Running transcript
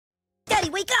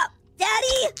Daddy, wake up!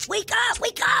 Daddy, wake up!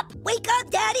 Wake up! Wake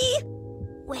up, Daddy!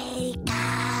 Wake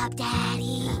up,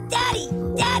 Daddy! Daddy!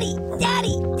 Daddy!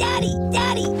 Daddy! Daddy!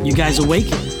 Daddy! You guys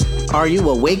awake? Are you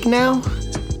awake now?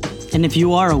 And if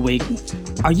you are awake,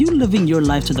 are you living your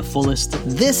life to the fullest?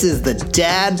 This is the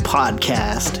Dad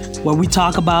Podcast, where we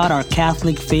talk about our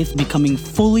Catholic faith becoming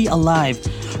fully alive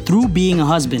through being a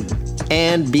husband.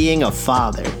 And being a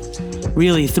father.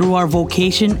 Really, through our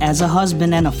vocation as a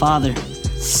husband and a father.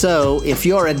 So, if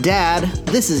you're a dad,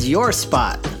 this is your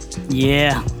spot.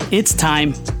 Yeah, it's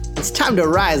time. It's time to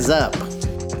rise up.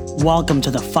 Welcome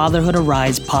to the Fatherhood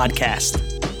Arise podcast.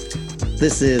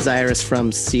 This is Iris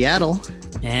from Seattle.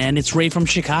 And it's Ray from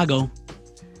Chicago.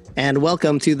 And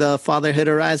welcome to the Fatherhood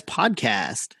Arise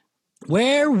podcast,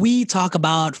 where we talk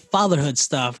about fatherhood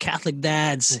stuff. Catholic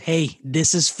dads, hey,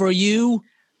 this is for you.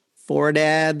 For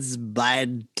dads, by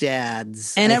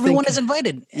dads. And everyone is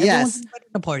invited. Everyone's invited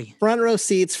to the party. Front row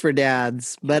seats for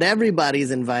dads, but everybody's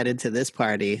invited to this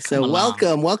party. So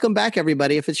welcome back,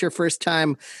 everybody. If it's your first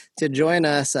time to join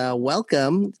us,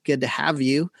 welcome. Good to have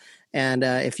you. And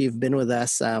if you've been with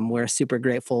us, we're super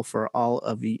grateful for all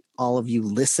of you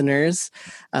listeners.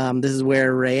 This is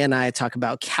where Ray and I talk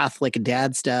about Catholic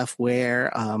dad stuff,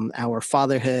 where our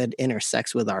fatherhood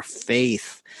intersects with our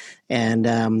faith. And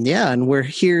and we're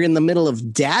here in the middle of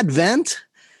Dadvent.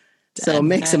 So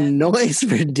make some noise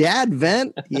for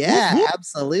Dadvent. Yeah,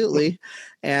 absolutely.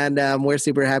 And we're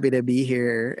super happy to be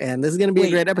here. And this is going to be a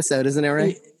great episode, isn't it,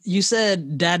 Ray? You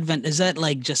said Dadvent. Is that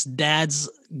like just dads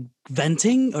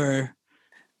venting or?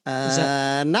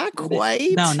 Not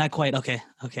quite. No, not quite. Okay.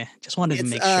 Just wanted to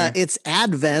make sure. It's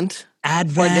Advent.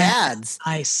 For dads.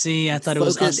 I see. I thought it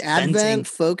was us Advent venting.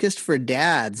 Focused for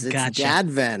dads. It's gotcha.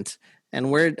 Dadvent. And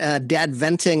we're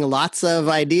dad-venting lots of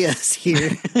ideas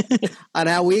here on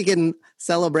how we can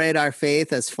celebrate our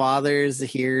faith as fathers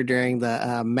here during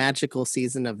the magical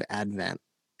season of Advent.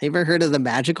 Have you ever heard of the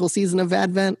magical season of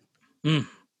Advent?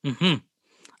 Mm-hmm.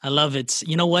 I love it.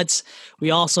 You know what? We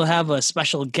also have a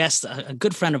special guest, a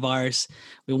good friend of ours.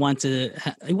 We want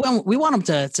him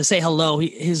to say hello.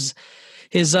 His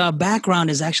background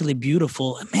is actually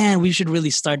beautiful. Man, we should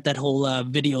really start that whole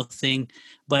video thing.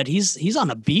 But he's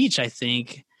on a beach, I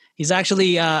think. He's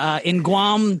actually in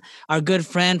Guam, our good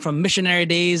friend from missionary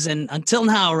days, and until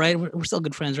now, right? We're still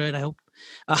good friends, right? I hope.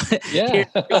 Yeah.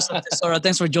 Joseph Tesoro,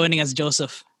 thanks for joining us,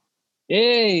 Joseph.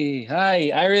 Hey,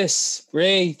 hi, Iris,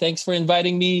 Ray. Thanks for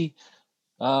inviting me.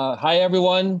 Hi,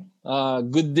 everyone.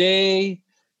 Good day,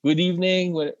 good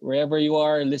evening, wherever you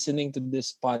are listening to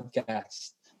this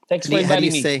podcast. Thanks for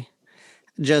inviting me.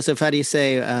 Joseph, how do you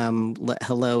say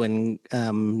hello in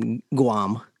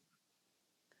Guam?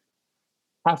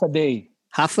 Half a day.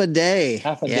 Half a day.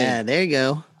 Half a day. Yeah, there you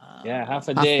go. Yeah, half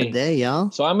a day. Half a day, y'all.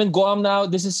 So I'm in Guam now.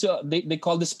 This is they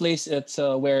call this place. It's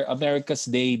where America's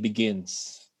Day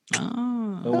begins.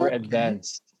 Oh, so we're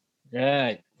advanced.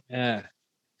 Right. Yeah.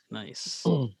 Nice.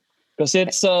 Because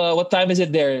it's what time is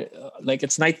it there? Like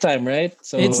it's nighttime, right?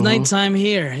 So it's nighttime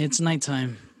here. It's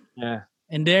nighttime. Yeah.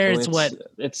 And there so it's what?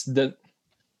 It's the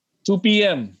 2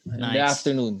 p.m. in Nice. the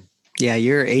afternoon. Yeah,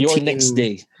 you're 18. Your next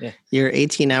day. Yeah. You're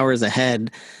 18 hours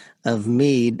ahead of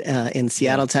me in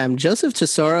Seattle time. Joseph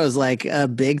Tesoro is like a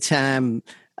big time,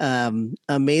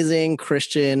 amazing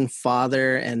Christian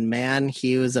father and man.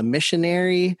 He was a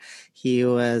missionary. He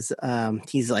was,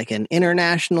 he's like an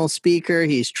international speaker.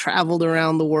 He's traveled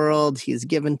around the world. He's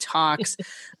given talks.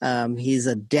 He's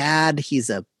a dad. He's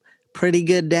a pretty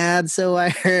good dad, so I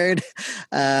heard.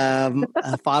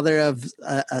 A father of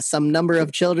some number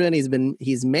of children.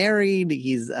 He's married.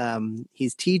 He's a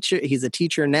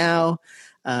teacher now.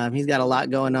 He's got a lot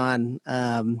going on.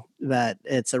 But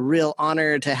it's a real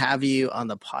honor to have you on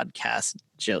the podcast,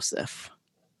 Joseph.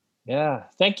 Yeah,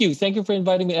 thank you for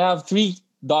inviting me. I have 3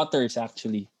 daughters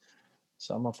actually,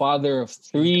 so I'm a father of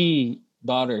 3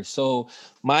 daughters. So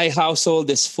my household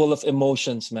is full of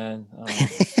emotions, man.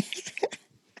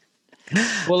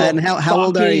 And how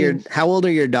old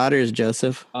are your daughters,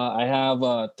 Joseph? I have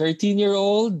a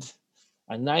 13-year-old,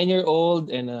 a 9-year-old,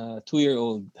 and a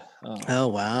 2-year-old. Oh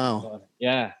wow!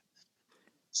 Yeah.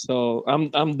 So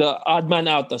I'm the odd man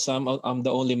out. So I'm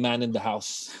the only man in the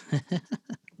house.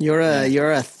 You're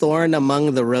a thorn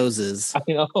among the roses.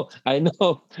 I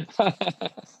know.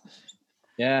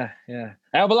 Yeah.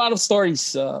 I have a lot of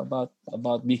stories about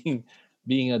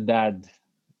being a dad.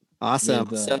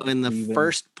 Awesome. So in the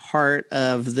first part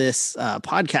of this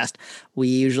podcast, we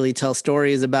usually tell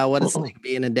stories about what it's like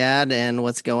being a dad and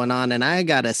what's going on. And I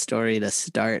got a story to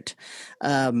start.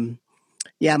 My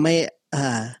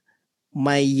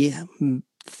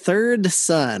third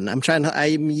son.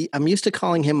 I'm used to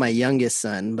calling him my youngest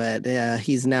son, but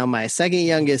he's now my second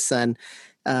youngest son.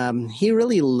 He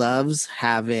really loves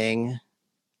having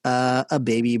a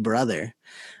baby brother.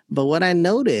 But what I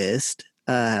noticed,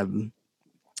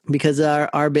 because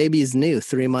our baby's new,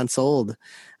 3 months old,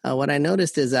 what I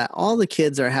noticed is that all the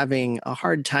kids are having a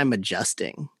hard time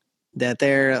adjusting. That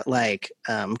they're like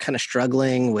kind of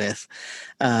struggling with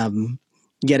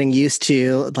getting used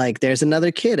to, like, there's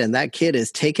another kid and that kid is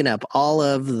taking up all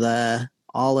of the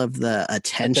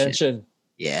attention.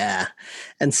 Yeah.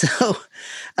 And so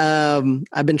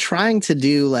I've been trying to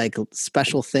do like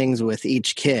special things with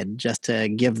each kid just to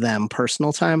give them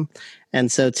personal time.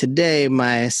 And so today,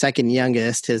 my second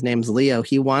youngest, his name's Leo,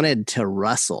 he wanted to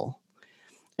wrestle.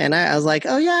 And I was like,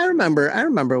 oh yeah, I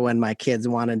remember when my kids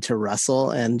wanted to wrestle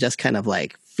and just kind of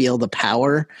like feel the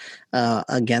power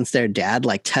against their dad,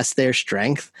 like test their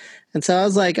strength. And so I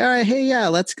was like, all right, hey, yeah,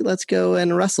 let's go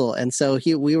and wrestle. And so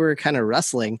we were kind of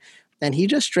wrestling, and he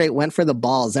just straight went for the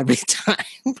balls every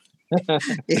time.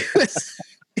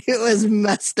 It was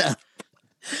messed up.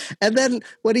 And then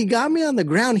when he got me on the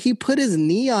ground, he put his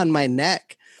knee on my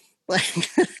neck. Like,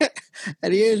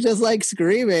 and he was just like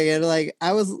screaming, and like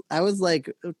I was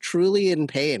like truly in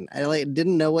pain. I like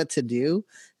didn't know what to do.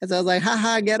 And so I was like,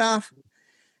 haha, get off.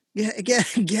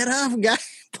 Get off, guy.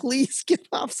 Please get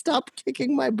off. Stop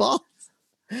kicking my balls.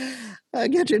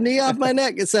 Get your knee off my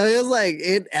neck. So it was like,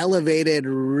 it elevated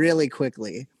really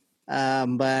quickly.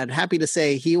 But happy to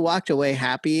say he walked away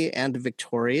happy and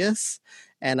victorious.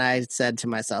 And I said to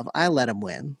myself, I let him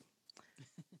win.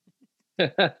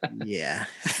 Yeah.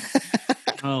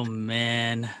 Oh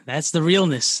man, that's the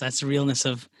realness. That's the realness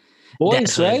of boys,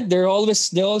 dadhood. right? They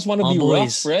always want to be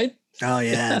boys. rough, right? Oh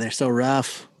yeah, they're so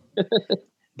rough.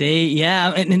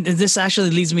 And this actually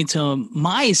leads me to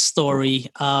my story.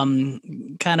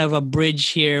 Kind of a bridge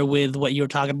here with what you were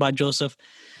talking about, Joseph.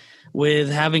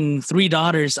 With having 3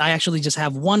 daughters, I actually just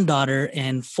have 1 daughter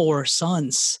and 4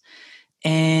 sons.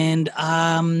 And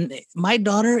my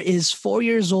daughter is 4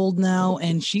 years old now,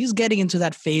 and she's getting into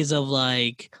that phase of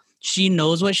like, she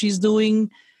knows what she's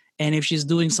doing, and if she's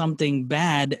doing something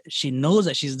bad, she knows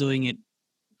that she's doing it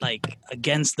like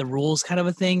against the rules, kind of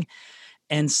a thing.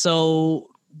 And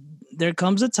so there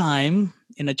comes a time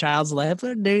in a child's life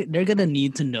where they're gonna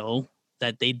need to know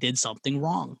that they did something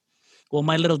wrong. Well,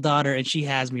 my little daughter, and she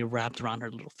has me wrapped around her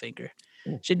little finger.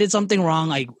 She did something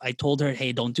wrong. I told her,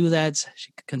 hey, don't do that.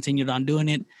 She continued on doing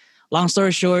it. Long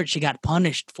story short, she got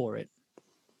punished for it.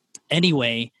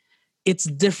 Anyway, it's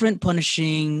different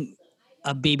punishing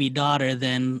a baby daughter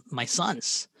than my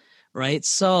sons, right?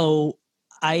 So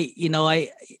again,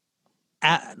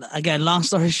 long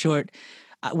story short,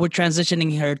 we're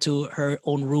transitioning her to her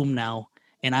own room now,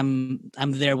 and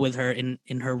I'm there with her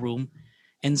in her room.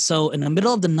 And so in the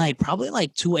middle of the night, probably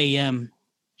like 2 a.m.,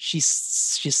 she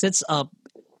sits up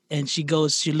and she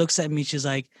looks at me. She's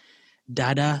like,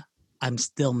 Dada, I'm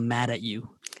still mad at you.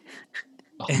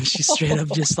 And she straight up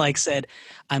just like said,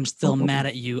 I'm still mad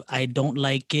at you. I don't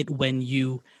like it when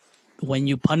you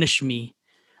punish me.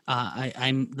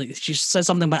 She said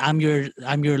something about I'm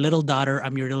your little daughter,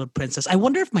 I'm your little princess. I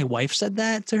wonder if my wife said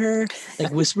that to her,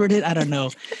 like whispered it. I don't know.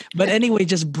 But anyway,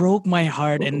 just broke my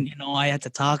heart. And, I had to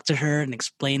talk to her and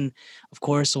explain, of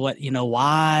course, what,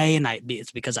 why. And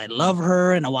it's because I love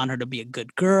her and I want her to be a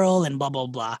good girl and blah, blah,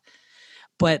 blah.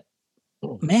 But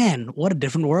man, what a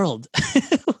different world.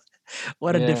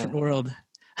 What a different world.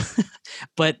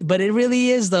 But it really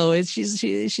is though.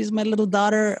 She's my little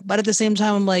daughter. But at the same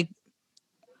time, I'm like,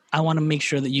 I want to make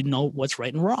sure that you know what's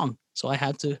right and wrong. So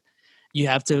you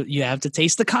have to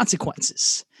taste the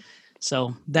consequences.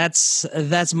 So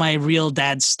that's my real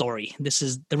dad's story. This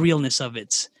is the realness of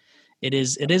it. It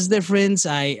is different.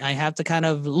 I have to kind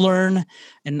of learn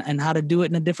and how to do it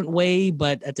in a different way,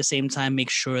 but at the same time, make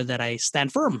sure that I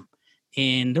stand firm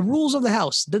in the rules of the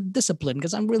house, the discipline,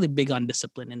 because I'm really big on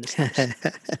discipline in this house.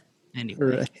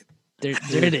 Anyway, right.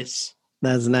 there it is.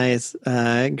 That's nice.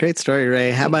 Great story,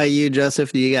 Ray. How about you,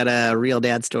 Joseph? Do you got a real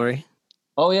dad story?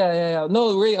 Oh yeah.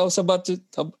 No, Ray, I was about to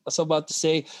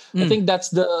say, I think that's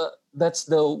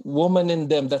the woman in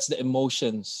them. That's the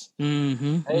emotions.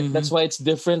 Mm-hmm, Right? mm-hmm. That's why it's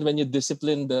different when you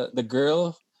discipline the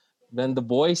girl than the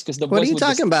boys. Because What are you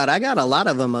talking about? I got a lot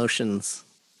of emotions.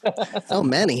 So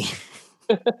many.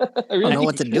 Really? I don't know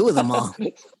what to do with them all.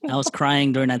 I was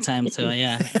crying during that time too.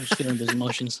 Yeah, I was feeling those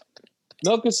emotions.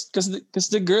 No, because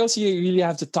the girls, you really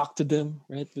have to talk to them,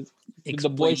 right? With the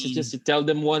boys, it's just you tell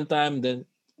them one time, then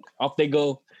off they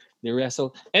go, they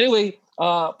wrestle. Anyway,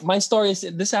 my story is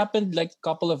this happened like a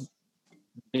couple of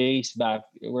days back.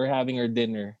 We're having our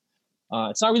dinner.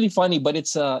 It's not really funny, but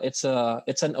it's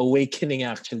an awakening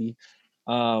actually.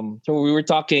 So we were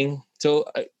talking. So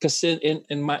because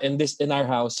in our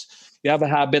house, we have a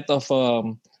habit of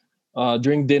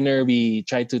during dinner we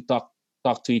try to talk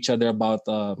to each other about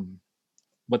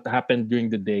what happened during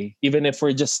the day, even if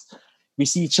we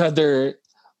see each other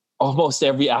almost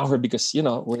every hour because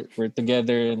we're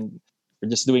together and we're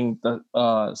just doing the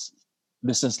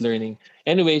distance learning.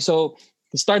 Anyway, so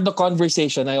to start the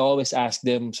conversation, I always ask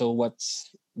them, so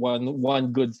what's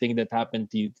one good thing that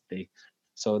happened to you today?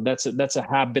 So that's a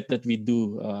habit that we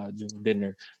do during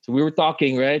dinner. So we were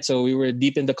talking, right? So we were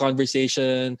deep in the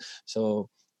conversation. So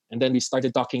and then we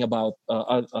started talking about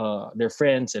their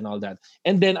friends and all that.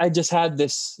 And then I just had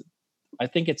this. I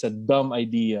think it's a dumb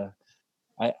idea.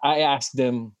 I asked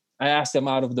them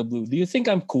out of the blue, do you think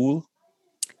I'm cool?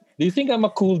 Do you think I'm a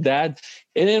cool dad?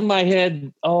 And in my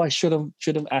head, oh, I should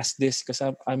have asked this because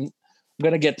I'm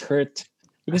gonna get hurt.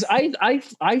 Because I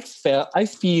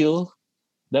feel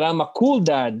that I'm a cool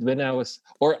dad when I was,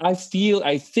 or I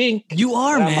think You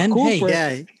are, that I'm a man. cool Hey,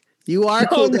 person. Yeah, you are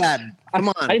cool, Dad. Come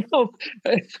on. I know.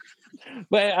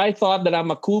 But I thought that I'm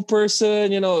a cool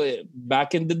person,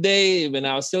 back in the day when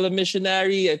I was still a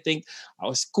missionary. I think I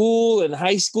was cool in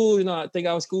high school, I think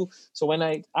I was cool. So when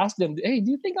I asked them, hey,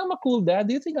 do you think I'm a cool dad?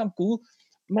 Do you think I'm cool?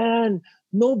 Man,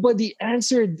 nobody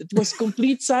answered. It was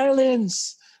complete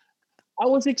silence. I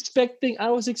was expecting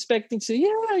to say,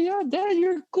 yeah, dad,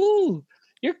 you're cool.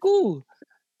 You're cool.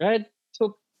 Right?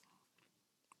 So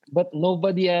but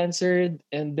nobody answered.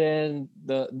 And then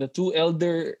the two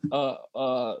elder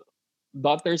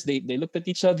daughters, they looked at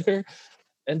each other,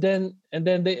 and then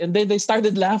they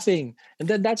started laughing. And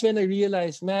then that's when I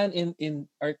realized, man, in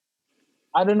our,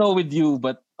 I don't know with you,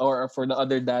 but or for the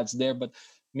other dads there, but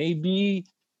maybe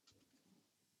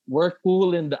we're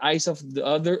cool in the eyes of the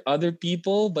other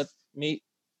people, but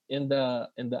in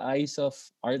the eyes of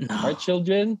our no.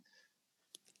 children,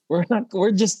 we're not.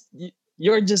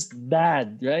 You're just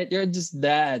dad, right? You're just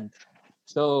dad.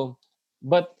 So,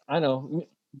 but I know,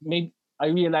 maybe I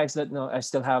realize that no,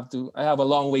 I have a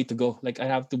long way to go. Like I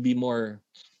have to be more,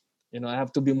 I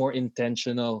have to be more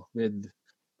intentional with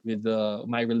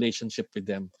my relationship with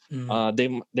them.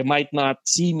 Mm. They might not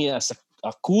see me as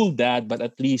a cool dad, but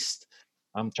at least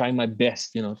I'm trying my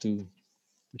best, to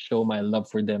show my love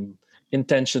for them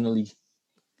intentionally.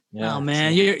 Oh Yeah.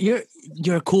 man, So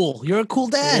you're cool. You're a cool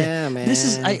dad. Yeah, This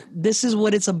is man. this is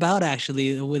what it's about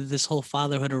actually with this whole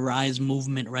fatherhood arise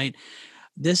movement, right?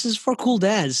 This is for cool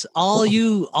dads. All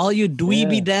you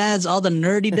dweeby yeah. dads, all the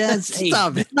nerdy dads. Hey,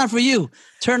 Stop this it. is not for you.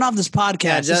 Turn off this Yeah,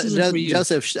 podcast. This isn't for you.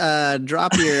 Joseph,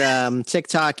 drop your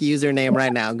TikTok username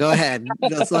right now. Go ahead,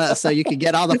 so you can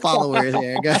get all the followers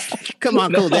here. Go, come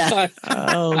on, No, cool dad.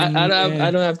 Oh I don't have I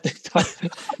man. don't have TikTok.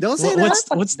 Don't say that.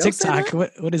 What's Don't say TikTok?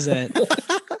 that. What is that?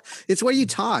 It's where you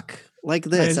talk like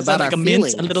this Is that about like our a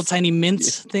mint, a little feelings. tiny mint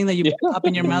thing that you Yeah. pop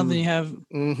in your mouth and you have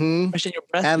Mm-hmm. fresh in your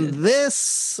breath? And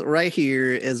this right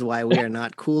here is why we are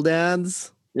not cool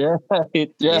dads.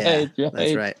 Right, Yeah, right, that's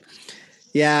right. right.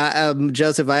 Yeah,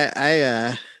 Joseph,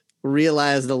 I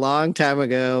realized a long time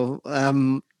ago,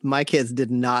 my kids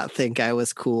did not think I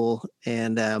was cool,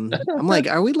 and I'm like,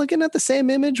 are we looking at the same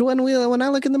image when I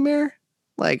look in the mirror?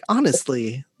 Like,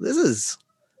 honestly, this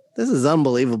is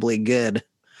unbelievably good.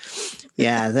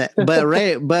 Yeah, but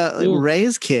Dude,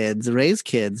 Ray's kids,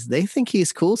 they think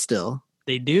he's cool still.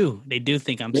 They do. They do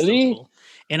think I'm still really? cool.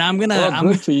 And I'm gonna Oh,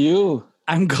 good for you.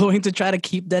 I'm going to try to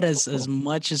keep that as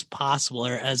much as possible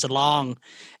or as long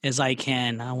as I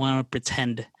can. I want to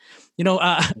pretend.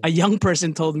 A young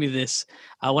person told me this.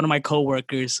 One of my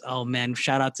coworkers. Oh man,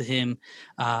 shout out to him,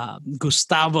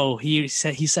 Gustavo. He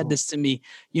said this to me.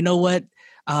 You know what?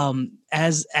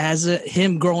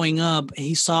 Him growing up,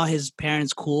 he saw his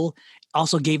parents cool.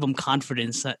 Also gave him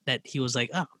confidence that he was like,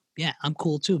 oh yeah, I'm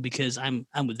cool too because I'm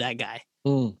with that guy.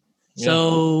 Mm, yeah.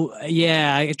 So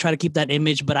yeah, I try to keep that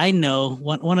image, but I know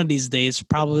one of these days,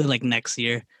 probably like next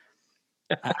year,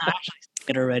 I actually see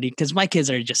it already because my kids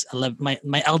are just 11.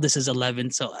 My eldest is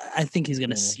 11, so I think he's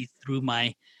gonna Mm. see through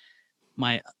my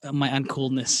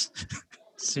uncoolness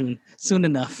soon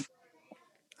enough.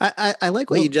 I like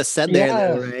what Well, you just said there,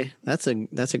 though, yeah. Ray. That's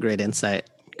a great insight.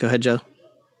 Go ahead, Joe.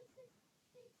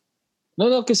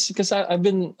 No, because I've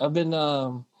been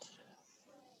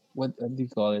what do you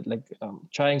call it? Like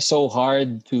trying so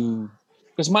hard to,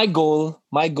 because my goal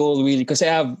really, because I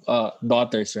have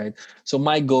daughters, right? So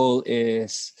my goal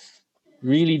is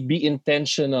really be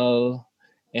intentional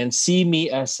and see me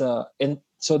as and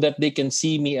so that they can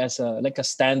see me as a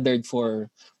standard for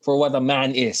what a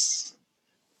man is,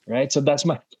 right? So that's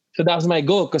my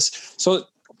goal. Because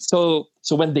so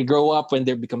when they grow up, when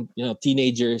they become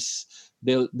teenagers,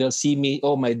 they'll see me,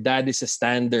 oh, my dad is a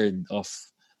standard of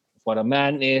what a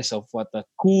man is, of what a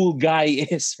cool guy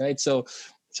is, right? So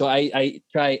I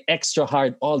try extra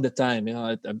hard all the time.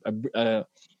 Uh,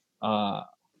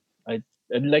 I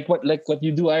and like what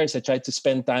you do, Iris. I try to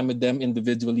spend time with them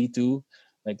individually too.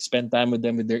 Like spend time with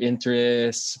them with their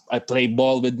interests. I play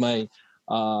ball with my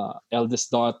eldest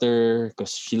daughter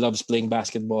because she loves playing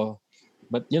basketball.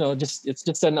 But just it's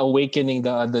just an awakening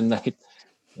the other night.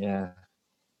 Yeah.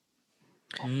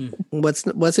 Mm.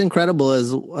 What's incredible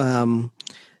is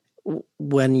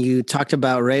when you talked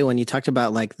about Ray, when you talked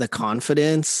about like the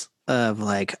confidence of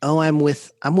like, oh, I'm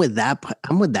with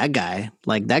that guy.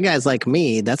 Like that guy's like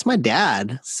me. That's my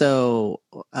dad. So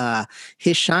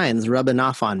his shine's rubbing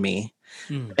off on me.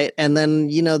 Mm. Right? And then,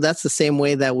 that's the same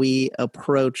way that we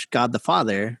approach God the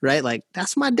Father, right? Like,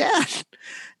 that's my dad.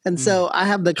 And so I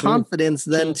have the confidence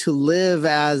then to live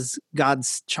as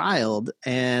God's child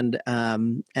and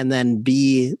then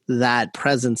be that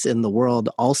presence in the world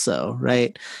also,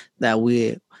 right? That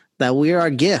we are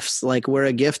gifts, like we're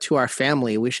a gift to our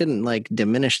family. We shouldn't like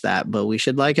diminish that, but we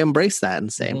should like embrace that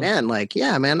and say, man, like,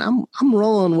 yeah, man, I'm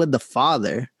rolling with the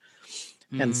Father.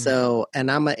 And so, and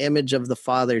I'm an image of the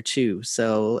Father too.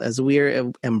 So as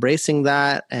we're embracing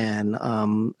that and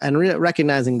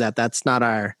recognizing that that's not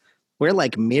we're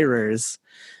like mirrors,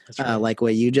 right. Like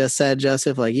what you just said,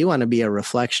 Joseph, like you want to be a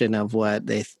reflection of what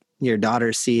your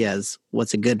daughters see as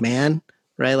what's a good man,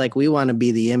 right? Like we want to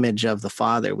be the image of the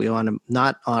Father. We want to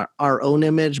not our own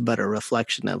image, but a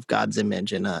reflection of God's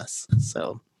image in us.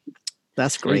 So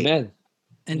that's great. Amen.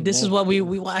 And this is what we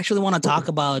actually want to talk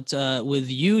about with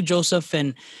you, Joseph,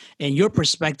 and your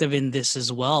perspective in this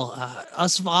as well.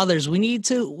 Us fathers, we need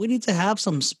to have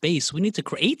some space. We need to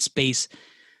create space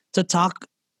to talk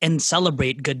and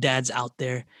celebrate good dads out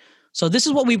there. So this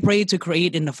is what we pray to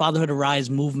create in the Fatherhood Arise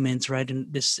movement, right? In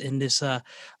this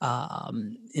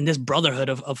brotherhood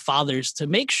of fathers, to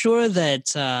make sure that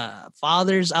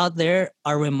fathers out there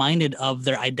are reminded of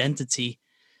their identity.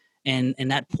 And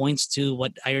that points to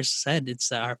what Iris said.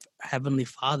 It's our Heavenly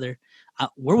Father.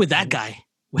 We're with that guy.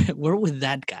 We're with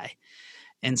that guy.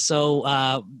 And so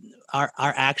our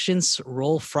actions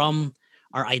roll from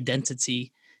our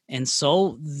identity. And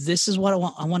so this is what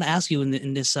I want to ask you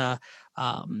in this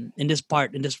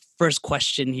first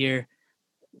question here.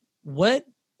 What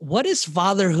is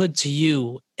fatherhood to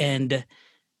you, and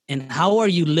how are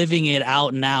you living it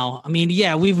out now? I mean,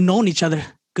 yeah, we've known each other.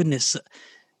 Goodness.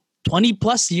 20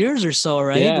 plus years or so,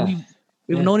 right? Yeah.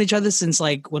 We've known each other since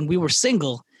like when we were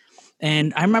single.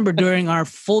 And I remember during our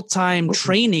full-time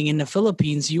training in the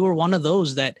Philippines, you were one of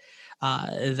those that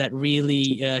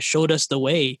really showed us the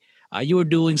way. You were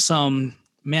doing some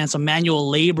manual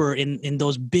labor in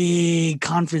those big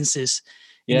conferences.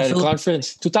 Yeah, the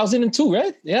conference 2002,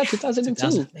 right? Yeah, 2002.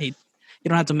 2008. You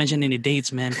don't have to mention any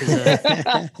dates, man.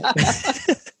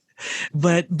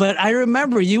 But I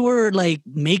remember you were like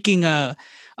making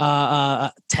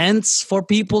tents for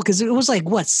people, because it was like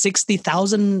what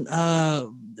 60,000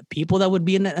 people that would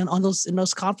be in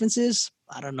those conferences.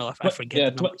 I don't know if I forget. Yeah,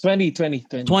 the numbers. 20.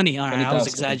 20. All right, I was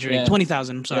exaggerating. Yeah.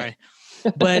 20,000. I'm sorry,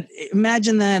 but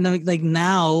imagine that. Like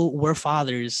now we're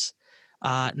fathers.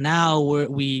 Now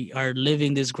we are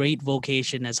living this great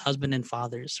vocation as husband and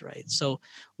fathers, right? So,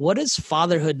 what does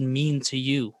fatherhood mean to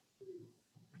you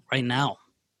right now?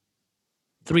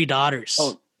 3 daughters.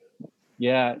 Oh,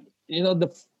 yeah. The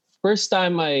first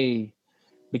time I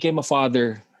became a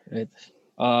father, right?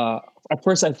 At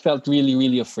first I felt really,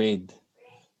 really afraid,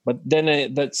 but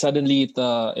then that suddenly it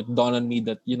dawned on me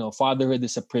that fatherhood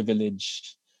is a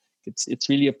privilege. It's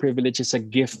really a privilege. It's a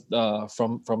gift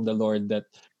from the Lord that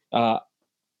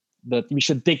we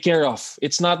should take care of.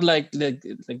 It's not like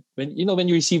when when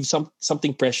you receive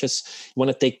something precious, you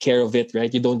want to take care of it,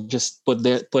 right? You don't just put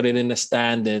it in a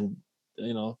stand and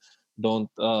don't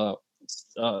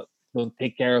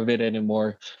take care of it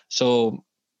anymore. So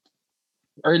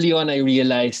early on, I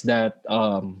realized that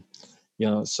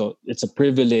so it's a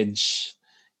privilege,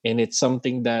 and it's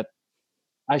something that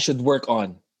I should work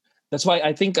on. That's why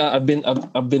I think I've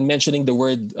been mentioning the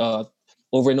word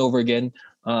over and over again.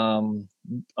 I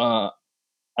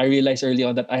realized early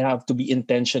on that I have to be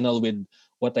intentional with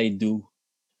what I do.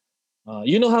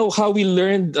 You know how we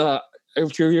learned.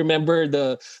 If you remember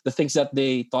the things that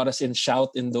they taught us in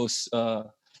Shout, in those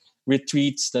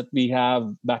retreats that we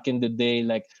have back in the day,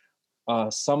 like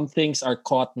some things are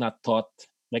caught, not taught.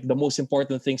 Like the most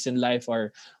important things in life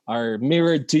are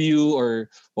mirrored to you, or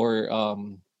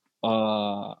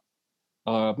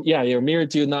you're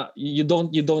mirrored to you. Not you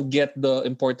don't get the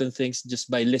important things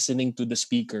just by listening to the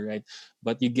speaker, right?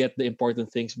 But you get the important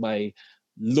things by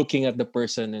looking at the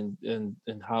person and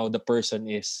how the person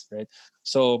is, right?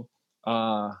 So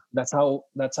That's how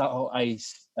I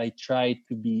try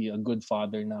to be a good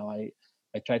father now. I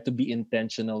try to be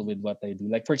intentional with what I do.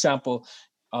 Like for example,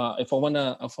 if I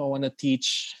wanna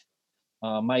teach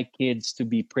my kids to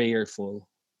be prayerful,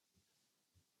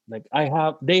 like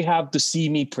they have to see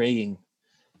me praying.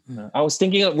 I was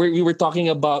thinking we were talking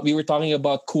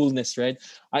about coolness, right?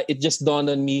 It just dawned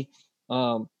on me.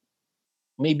 Um,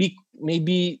 maybe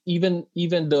even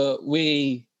the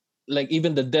way, like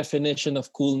even the definition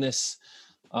of coolness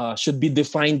should be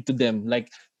defined to them.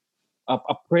 Like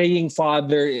a praying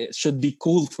father should be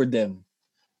cool for them,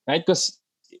 right? Because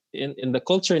in the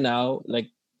culture now, like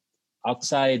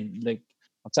outside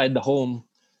the home,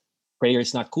 prayer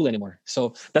is not cool anymore.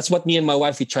 So that's what me and my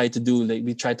wife we try to do. Like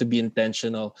we try to be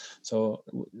intentional. So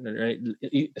right,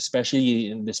 especially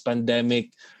in this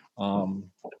pandemic,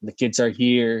 the kids are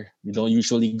here. We don't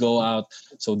usually go out,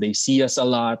 so they see us a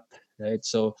lot, right?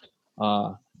 So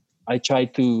uh, I try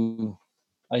to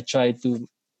I try to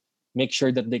make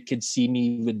sure that they could see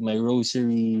me with my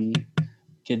rosary,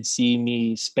 can see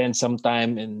me spend some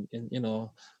time in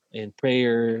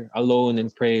prayer, alone in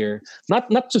prayer,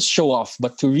 not to show off,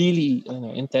 but to really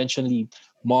intentionally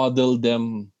model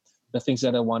them the things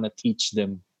that I want to teach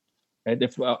them, right?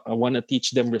 If I want to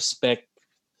teach them respect,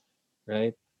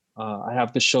 right, I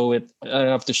have to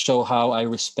show how I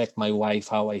respect my wife,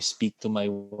 how I speak to my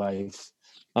wife.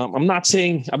 I'm not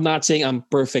saying I'm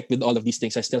perfect with all of these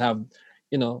things. I still have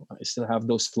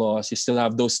those flaws. You still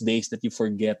have those days that you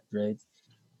forget, right?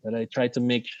 But I try to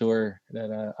make sure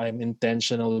that I'm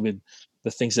intentional with the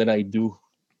things that I do,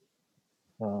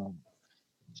 um,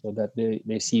 so that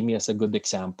they see me as a good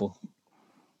example.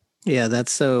 Yeah,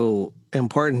 that's so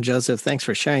important, Joseph. Thanks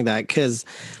for sharing that, because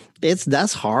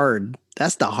that's hard.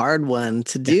 That's the hard one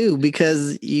to do,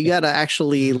 because you got to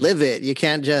actually live it. You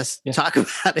can't just Yeah. talk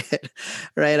about it,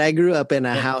 right? I grew up in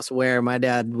a Yeah. house where my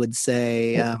dad would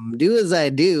say, "Do as I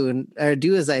do, or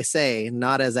do as I say,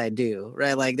 not as I do."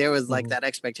 Right? Like there was like Mhm. that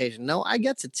expectation. No, I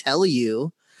get to tell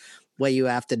you what you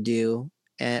have to do,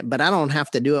 but I don't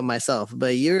have to do it myself.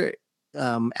 But you're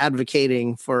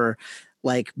advocating for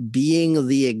like being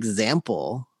the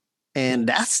example, and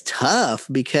that's tough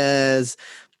because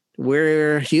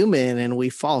we're human and we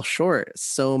fall short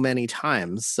so many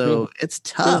times. So True. it's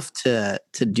True. tough to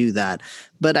do that.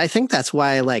 But I think that's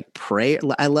why like prayer,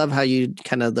 I love how you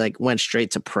kind of like went straight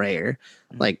to prayer.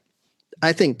 Like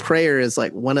I think prayer is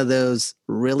like one of those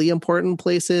really important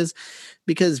places,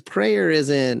 because prayer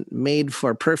isn't made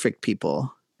for perfect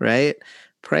people, right?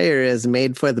 Prayer is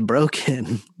made for the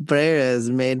broken. Prayer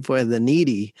is made for the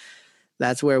needy.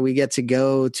 That's where we get to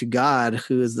go to God,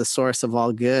 who is the source of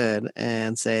all good,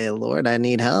 and say, Lord, I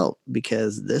need help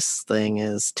because this thing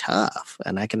is tough.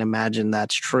 And I can imagine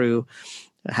that's true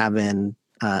having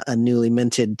a newly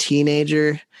minted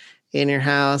teenager in your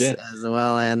house Yeah. as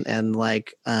well, and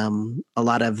like a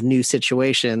lot of new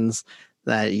situations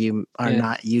that you are Yeah.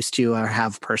 not used to or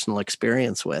have personal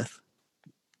experience with.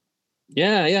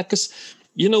 Yeah. Yeah. Because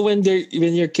when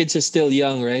your kids are still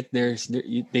young, right?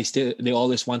 They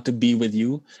always want to be with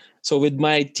you. So with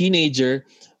my teenager,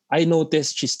 I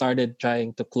noticed she started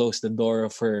trying to close the door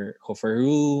of her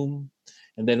room.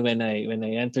 And then when I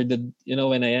enter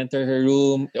her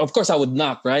room, of course I would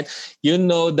knock, right?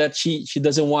 That she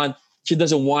doesn't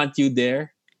want you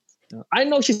there. I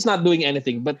know she's not doing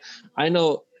anything, but I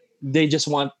know they're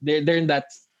in that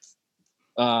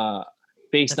uh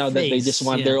The phase now that they just face,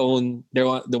 want yeah.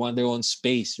 their own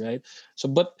space, right?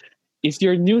 So but if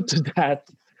you're new to that,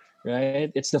 right,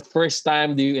 it's the first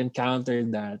time that you encounter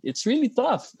that, it's really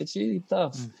tough.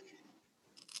 Mm.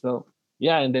 So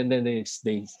yeah, and then they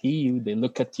see you, they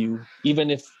look at you,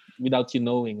 even if without you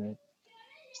knowing, right?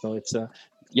 So it's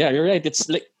yeah, you're right.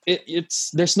 It's like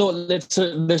it's there's no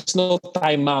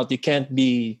timeout.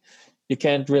 You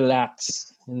can't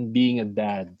relax in being a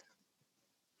dad.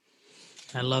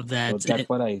 I love So that. that's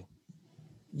what I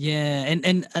Yeah,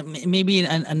 and maybe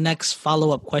a next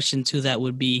follow up question to that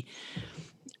would be: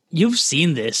 you've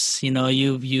seen this, you've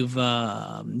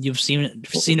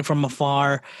seen it from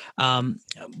afar,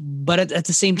 but at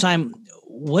the same time,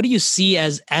 what do you see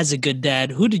as a good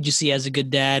dad? Who did you see as a good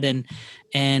dad, and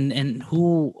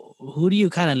who do you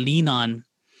kind of lean on?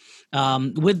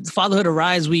 With Fatherhood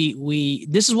Arise, we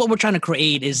this is what we're trying to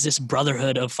create, is this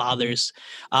brotherhood of fathers.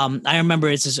 I remember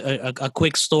it's just a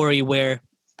quick story where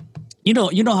you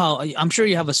know how I'm sure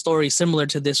you have a story similar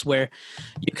to this where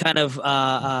you kind of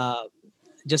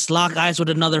just lock eyes with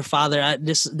another father.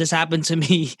 This happened to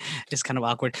me. It's kind of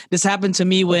awkward. This happened to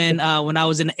me when I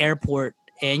was in the airport,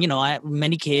 and I have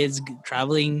many kids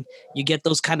traveling. You get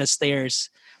those kind of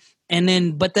stares,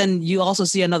 but then you also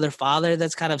see another father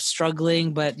that's kind of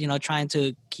struggling, but trying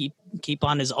to keep keep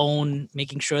on his own,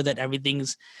 making sure that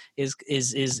everything's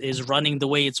is running the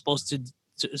way it's supposed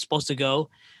to go,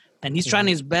 and he's trying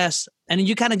his best. And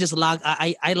you kind of just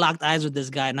I locked eyes with this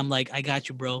guy, and I'm like, I got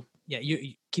you, bro. Yeah,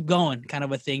 you keep going, kind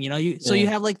of a thing, you know. So you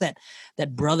have like that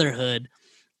brotherhood,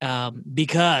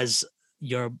 because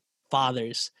you're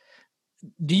fathers.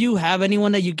 Do you have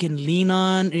anyone that you can lean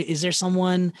on? Is there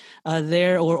someone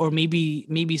there, or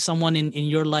maybe someone in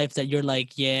your life that you're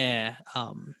like, yeah,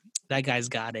 that guy's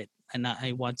got it, and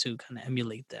I want to kind of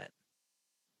emulate that?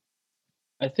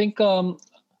 I think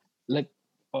like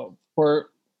for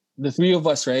the three of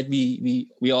us, right?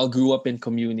 We all grew up in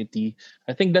community.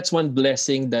 I think that's one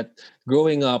blessing, that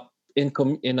growing up in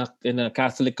a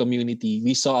Catholic community,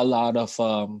 we saw a lot of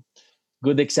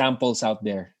good examples out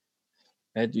there.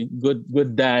 Right?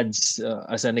 Good dads,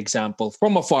 as an example,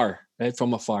 from afar, right?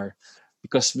 From afar,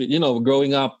 because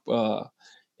growing up,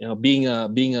 being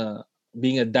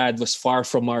a dad was far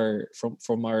from our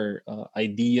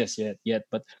ideas yet,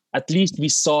 but at least we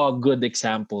saw good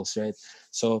examples, right?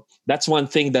 So that's one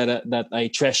thing that I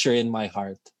treasure in my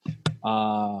heart.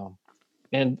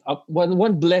 And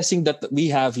one blessing that we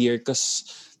have here,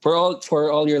 because for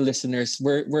all your listeners,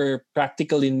 we're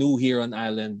practically new here on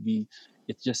island.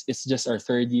 It's just our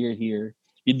third year here.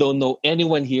 We don't know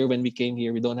anyone here. When we came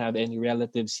here, we don't have any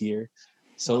relatives here.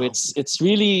 So Wow. it's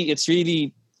really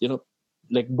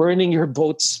like burning your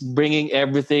boats, bringing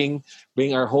everything,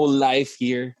 bring our whole life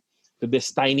here to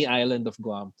this tiny island of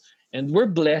Guam. And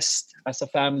we're blessed as a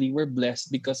family. We're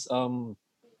blessed because when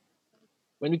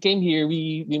we came here,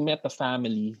 we met a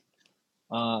family.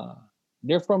 Uh,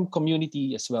 they're from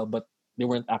community as well, but they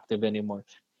weren't active anymore.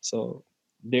 So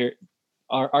they're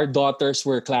our daughters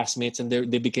were classmates, and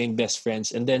they became best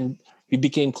friends, and then we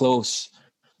became close.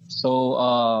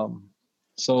 So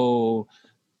so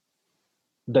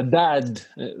the dad,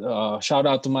 shout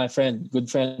out to my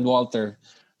good friend Walter.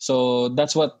 So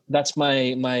that's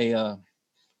my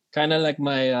kind of like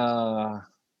my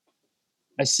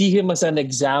I see him as an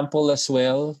example as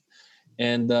well.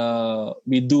 And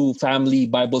we do family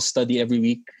Bible study every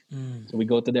week. So we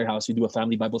go to their house, we do a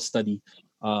family Bible study.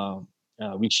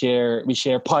 We share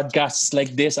podcasts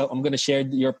like this. I'm gonna share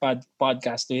your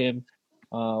podcast to him.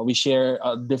 We share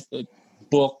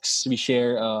books. We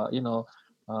share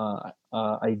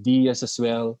ideas as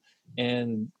well.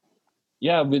 And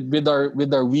yeah, with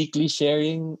our weekly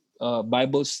sharing,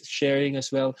 Bible sharing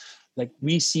as well. Like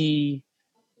we see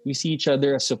each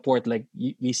other as support. Like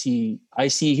I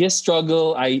see his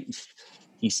struggle.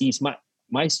 He sees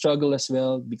my struggle as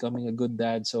well, becoming a good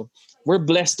dad. So we're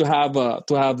blessed to have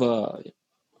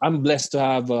I'm blessed to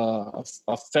have a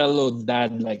fellow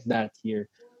dad like that here.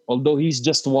 Although he's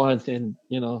just one, and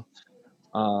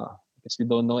because we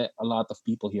don't know a lot of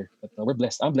people here, but we're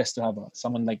blessed. I'm blessed to have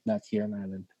someone like that here in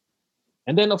Ireland.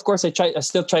 And then of course I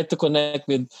still try to connect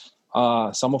with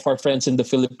some of our friends in the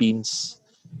Philippines,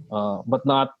 but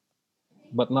not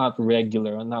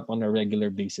regular, not on a regular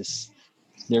basis.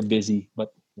 They're busy,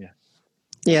 but yeah.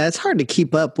 Yeah, it's hard to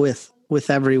keep up with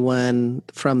everyone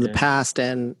from the past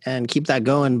and keep that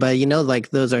going. But like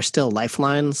those are still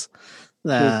lifelines.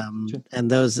 True.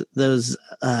 And those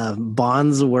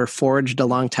bonds were forged a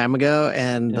long time ago,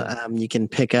 and you can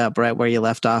pick up right where you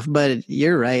left off. But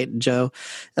you're right, Joe.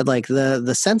 Like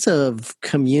the sense of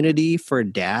community for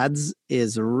dads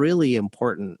is really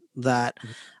important. That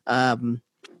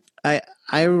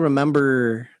I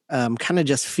remember kind of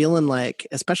just feeling like,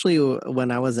 especially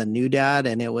when I was a new dad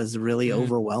and it was really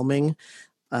overwhelming.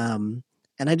 And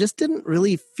I just didn't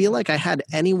really feel like I had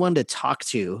anyone to talk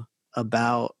to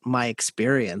about my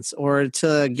experience or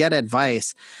to get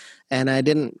advice. And I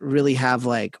didn't really have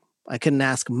I couldn't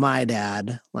ask my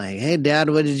dad, like, hey, Dad,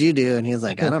 what did you do? And he was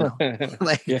like, I don't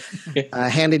know. I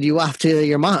handed you off to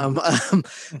your mom. But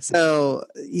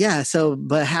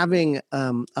having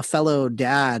a fellow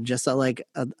dad, just a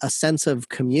sense of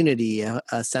community,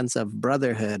 a sense of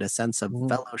brotherhood, a sense of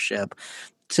fellowship,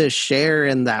 to share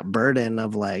in that burden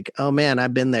of oh man,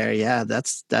 I've been there. Yeah,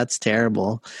 that's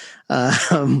terrible.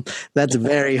 That's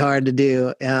very hard to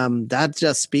do. That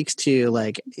just speaks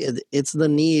to it's the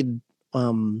need.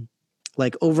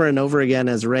 Over and over again,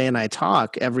 as Ray and I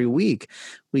talk every week,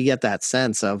 we get that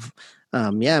sense of,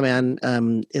 yeah, man,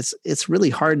 it's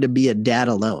really hard to be a dad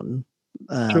alone.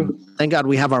 Thank God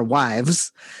we have our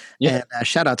wives. Yeah. And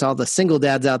shout out to all the single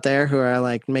dads out there who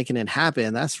are making it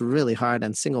happen. That's really hard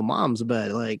on single moms,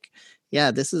 but yeah,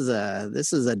 this is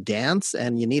a dance,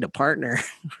 and you need a partner,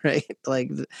 right?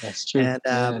 That's true.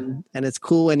 And it's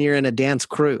cool when you're in a dance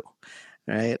crew,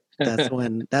 right? That's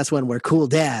when we're cool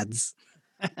dads.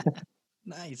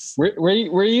 Nice. Were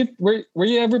you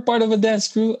ever part of a dance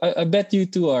crew? I bet you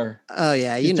two are. Oh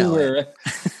yeah, You you two know it. were.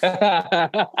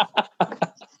 Right?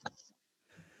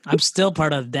 I'm still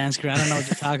part of the dance crew. I don't know what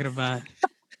you're talking about.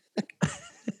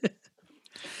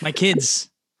 My kids,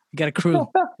 you got a crew.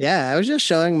 Yeah, I was just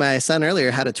showing my son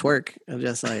earlier how to twerk. I'm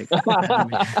just like,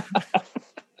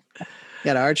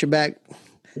 gotta arch your back.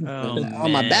 Oh, Oh,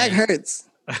 my back man. hurts.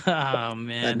 Oh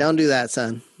man. Don't do that,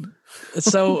 son.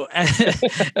 So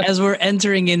as we're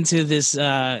entering into this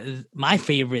my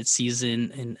favorite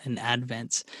season in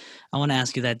Advent, I want to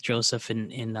ask you that, Joseph,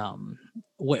 in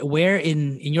where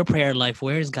in your prayer life,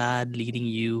 where is God leading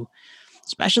you,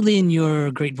 especially in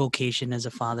your great vocation as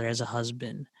a father, as a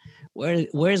husband?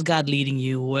 Where is God leading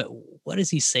you? What is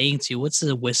he saying to you? What's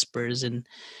the whispers in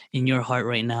your heart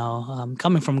right now,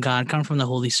 coming from God, coming from the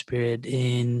Holy Spirit,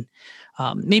 in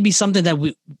maybe something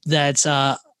that's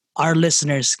our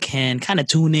listeners can kind of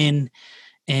tune in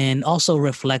and also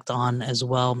reflect on, as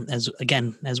well as,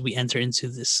 again, as we enter into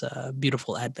this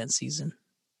beautiful Advent season.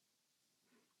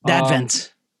 The um,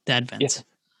 Advent. that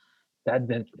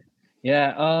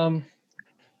yeah.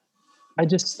 I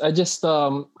just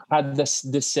had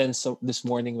this sense of this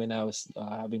morning when I was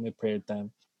having my prayer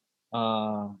time.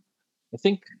 I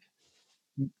think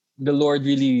the Lord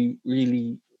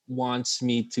really wants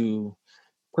me to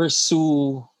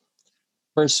pursue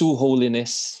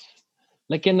holiness,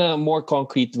 like in a more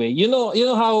concrete way. You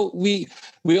know how we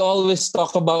always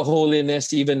talk about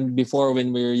holiness, even before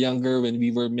when we were younger, when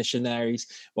we were missionaries.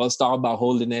 We always talk about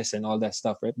holiness and all that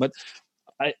stuff, right? But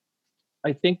I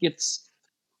I think it's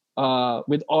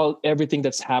with all everything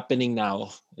that's happening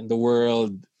now in the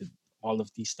world, all of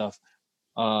these stuff.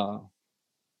 Uh,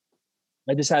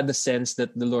 I just had the sense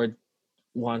that the Lord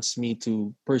wants me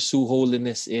to pursue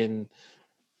holiness in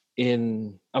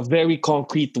a very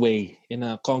concrete way,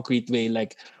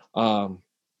 like um,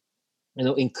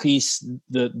 increase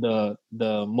the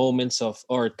moments of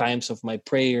or times of my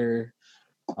prayer.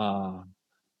 Uh,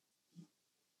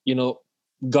 you know,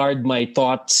 guard my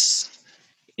thoughts,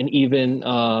 and even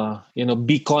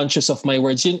be conscious of my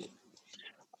words.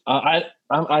 I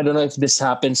don't know if this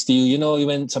happens to you. You know,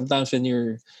 even sometimes when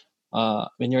you're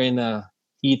in a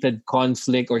heated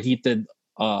conflict or heated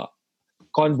uh,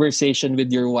 conversation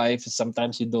with your wife,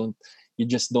 sometimes you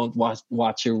just don't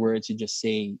watch your words. You just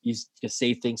say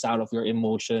things out of your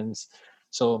emotions.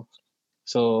 So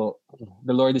so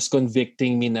the Lord is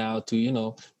convicting me now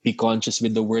to be conscious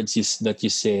with the words that you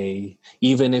say,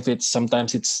 even if it's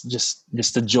sometimes it's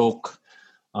just a joke.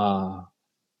 Uh,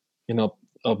 you know,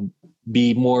 uh,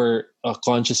 be more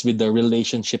conscious with the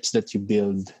relationships that you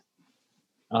build.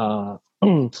 Uh,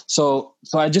 so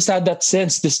I just had that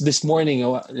sense this morning.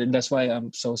 That's why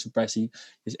I'm so surprised.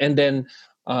 And then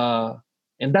uh,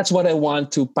 and that's what I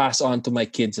want to pass on to my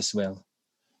kids as well,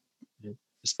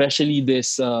 especially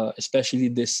this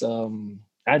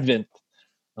Advent.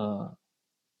 Uh,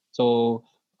 so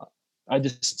I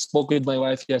just spoke with my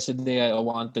wife yesterday. I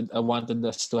wanted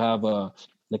us to have a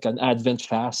like an Advent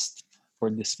fast for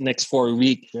this next 4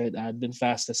 weeks, right? Advent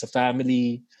fast as a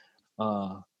family,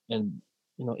 uh, and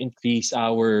increase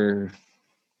our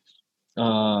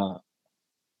uh,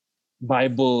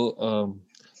 Bible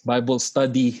Bible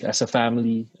study as a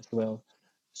family as well.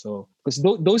 So because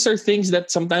those are things that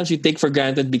sometimes you take for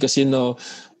granted because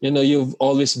you've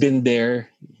always been there,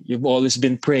 you've always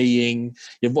been praying,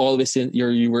 you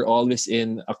were always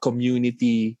in a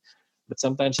community, but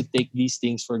sometimes you take these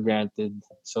things for granted.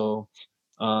 So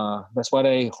that's what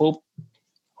I hope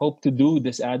to do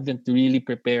this Advent, to really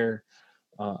prepare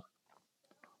uh,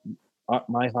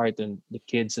 my heart and the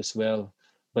kids as well,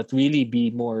 but really be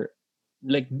more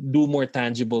like do more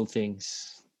tangible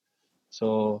things.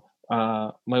 So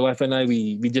my wife and I,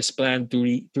 we just plan to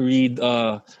read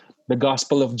the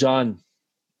Gospel of John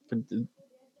for,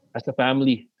 as a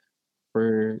family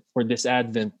for this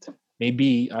Advent.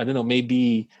 Maybe I don't know,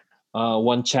 maybe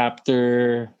one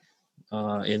chapter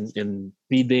in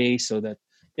 3 days, so that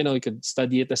we could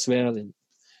study it as well,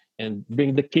 and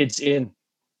bring the kids in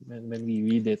when we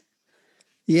read it.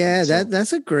 Yeah, So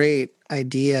that's a great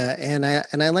idea. And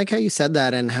I like how you said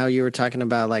that, and how you were talking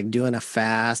about like doing a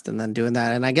fast and then doing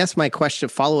that. And I guess my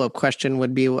follow-up question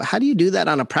would be, how do you do that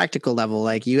on a practical level?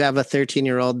 Like, you have a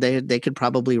 13-year-old, they could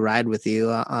probably ride with you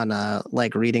on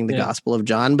like reading the yeah. Gospel of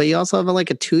John, but you also have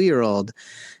like a 2-year-old.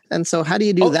 And so how do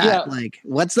you do Oh that? yeah, Like,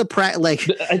 what's the like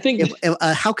I think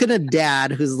how can a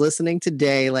dad who's listening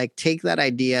today like take that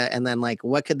idea, and then like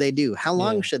what could they do? How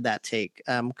long yeah. should that take?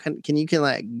 Can you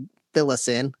like fill us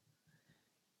in?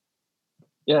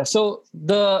 Yeah, so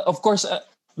of course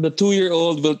the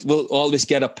 2-year-old will always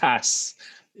get a pass.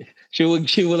 she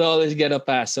would always get a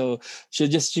pass. So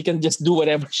she can just do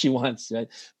whatever she wants, right?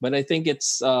 But I think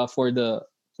it's for the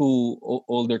two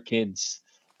older kids.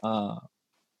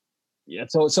 Yeah,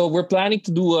 so we're planning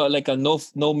to do like a no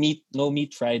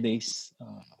meat Fridays.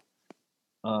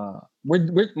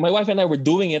 We're my wife and I were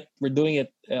doing it. We're doing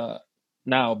it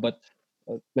now, but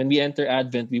when we enter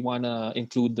Advent, we wanna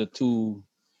include the two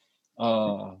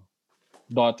uh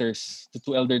daughters, the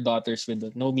two elder daughters, with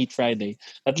the no meat Friday.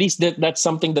 At least that's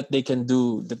something that they can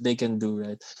do.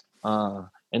 Right?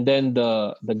 And then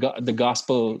the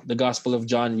gospel of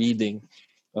John reading.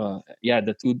 Yeah,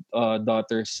 the two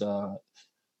daughters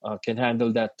can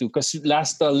handle that too. Because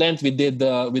last Lent we did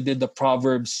the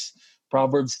Proverbs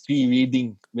 3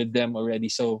 reading with them already.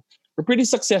 So we're pretty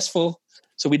successful.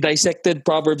 So we dissected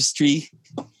Proverbs 3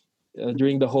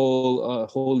 during the whole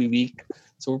Holy Week.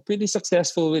 So we're pretty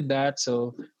successful with that.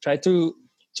 So try to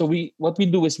so we what we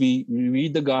do is we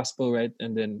read the gospel, right,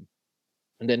 and then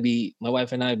my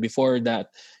wife and I, before that,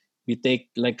 we take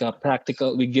like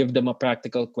we give them a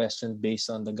practical question based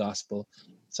on the gospel,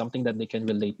 something that they can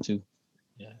relate to.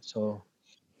 Yeah. So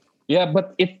yeah,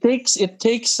 but it takes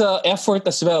effort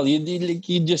as well. You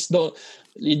just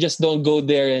don't go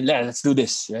there and let's do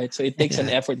this, right? So it takes an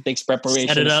Yeah. effort, it takes Set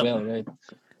preparation it as up. well, right?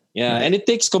 Yeah, Right. and it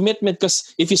takes commitment,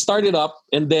 because if you start it up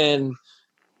and then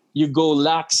you go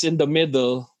lax in the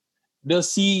middle, they'll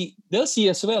see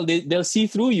as well. They'll see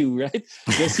through you, right?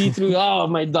 They'll see through. Oh,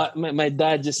 my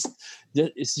dad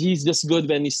he's just good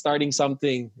when he's starting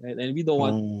something, right? And we don't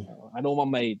want. Mm. I don't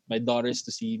want my daughters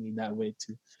to see me that way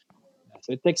too.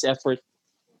 So it takes effort.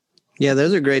 Yeah,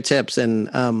 those are great tips, and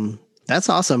that's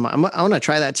awesome. I want to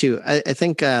try that too. I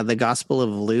think the Gospel of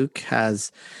Luke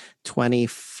has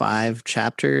 25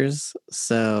 chapters,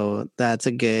 so that's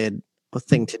a good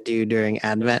thing to do during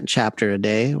Advent. Chapter a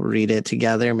day, read it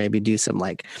together. Maybe do some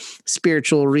like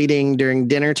spiritual reading during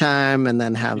dinner time, and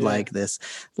then have Yeah. like this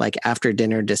like after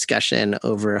dinner discussion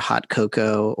over hot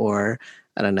cocoa or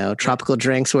I don't know tropical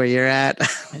drinks where you're at.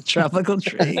 Tropical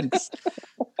drinks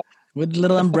with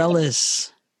little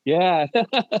umbrellas. Yeah.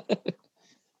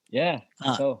 Yeah.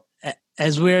 Uh, So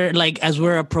as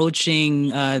we're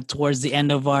approaching towards the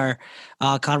end of our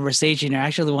conversation,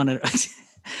 I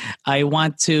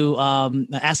want to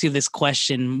ask you this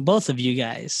question, both of you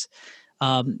guys.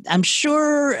 I'm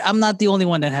sure I'm not the only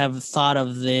one that have thought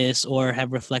of this or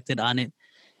have reflected on it.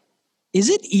 Is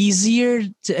it easier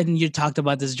to, and you talked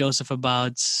about this, Joseph,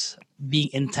 about being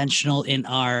intentional in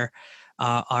our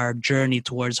journey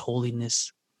towards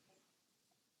holiness.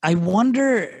 I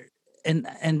wonder, and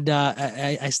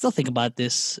I still think about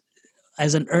this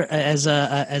as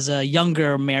a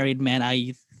younger married man.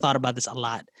 I thought about this a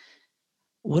lot.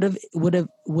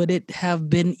 Would it have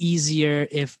been easier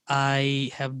if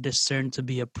I have discerned to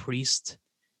be a priest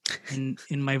in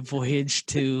my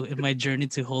journey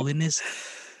to holiness?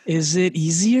 Is it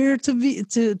easier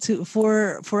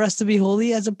for us to be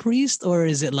holy as a priest, or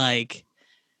is it like,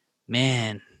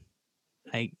 man,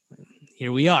 like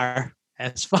here we are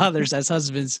as fathers, as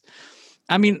husbands?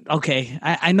 I mean, okay,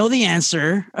 I know the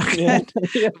answer, yeah.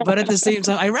 but at the same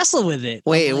time, I wrestle with it.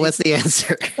 Wait, I'm like, what's the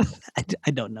answer?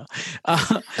 I don't know,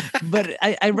 but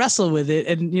I wrestle with it,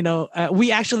 and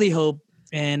we actually hope.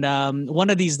 And one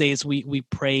of these days, we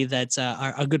pray that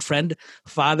our good friend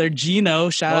Father Gino,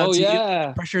 shout out Oh to you.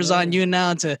 yeah. Pressure's on you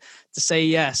now to say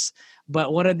yes.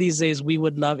 But one of these days, we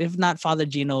would love, if not Father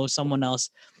Gino, someone else,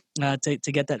 to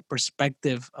get that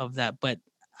perspective of that. But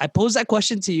I pose that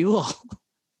question to you all: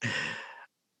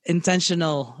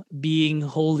 intentional being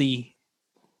holy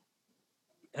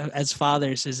as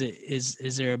fathers,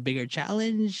 is there a bigger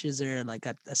challenge? Is there like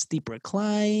a steeper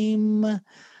climb?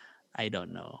 I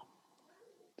don't know.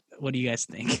 What do you guys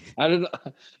think? I don't know.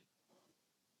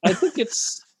 I think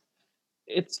it's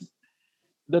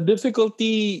the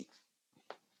difficulty.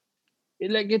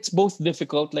 It's both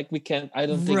difficult. Like I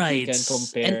don't think we Right. can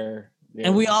compare.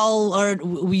 And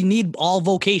we need all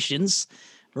vocations,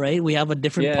 right? We have a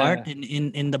different part Yeah.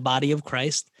 in the body of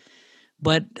Christ.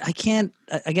 But I can't,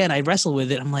 again, I wrestle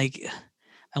with it. I'm like,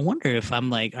 I wonder if I'm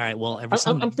like, all right, well, every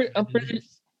Sunday.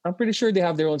 I'm pretty sure they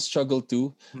have their own struggle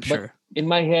too. I'm But sure. in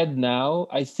my head now,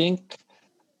 I think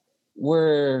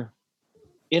we're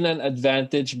in an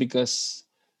advantage because,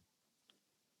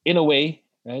 in a way,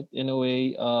 right? In a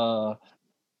way,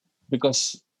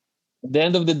 because at the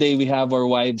end of the day, we have our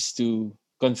wives to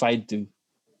confide to,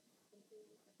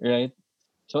 right?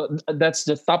 So that's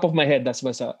the top of my head. That's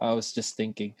what I was just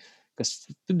thinking. Because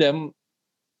to them,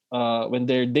 when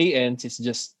their day ends, it's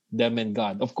just them and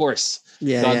God. Of course,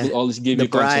 Yeah, God yeah. will always give The you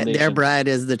bride, their consolation. bride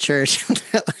is the church.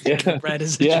 Yeah. Brad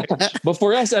is the Yeah. church. But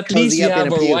for us, at Cozy least we up in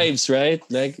have a our pew. wives, right?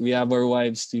 Like we have our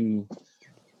wives to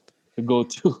to go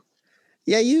to.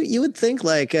 Yeah, you would think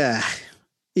like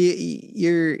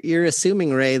you're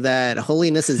assuming, Ray, that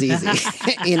holiness is easy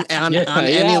on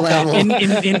any level.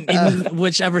 In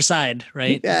whichever side,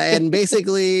 right? Yeah, and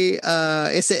basically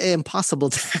it's an impossible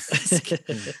task.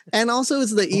 And also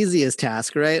it's the easiest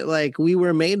task, right? Like we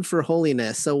were made for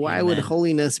holiness. So why would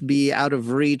holiness be out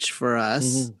of reach for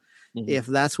us if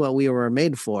that's what we were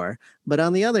made for? But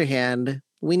on the other hand,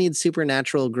 we need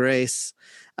supernatural grace.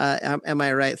 Am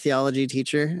I right, theology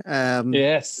teacher?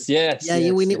 Yes. Yeah,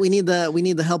 we need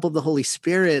the help of the Holy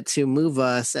Spirit to move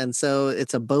us, and so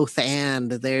it's a both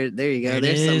and. There you go.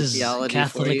 There's some theology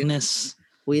Catholicness. For you.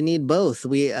 We need both.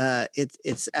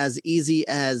 It's as easy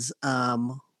as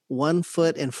one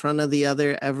foot in front of the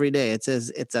other every day. It's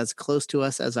as close to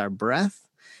us as our breath.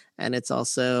 And it's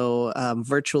also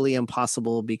virtually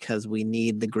impossible because we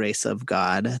need the grace of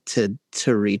God to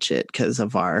reach it because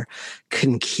of our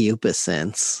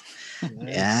concupiscence.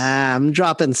 Nice. Yeah, I'm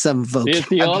dropping some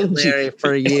vocabulary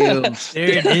for you.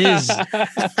 There it is.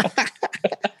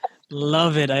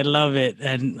 Love it. I love it.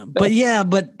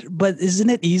 But isn't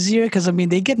it easier? Because I mean,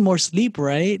 they get more sleep,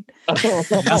 right?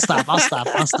 I'll stop.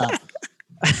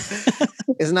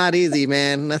 It's not easy,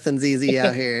 man. Nothing's easy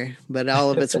out here, but all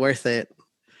of it's worth it.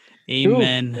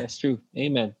 Amen. True. That's true.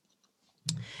 Amen.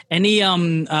 Any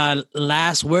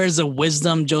last words of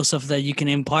wisdom, Joseph, that you can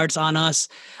impart on us?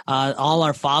 All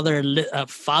our father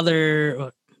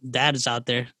dads out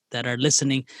there that are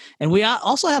listening, and we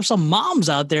also have some moms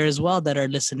out there as well that are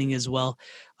listening as well,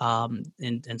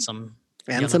 and some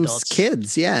adults.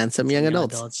 Kids, and some young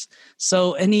adults.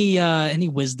 So any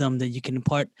wisdom that you can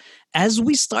impart as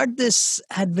we start this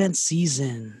Advent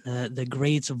season, the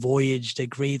great voyage, the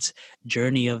great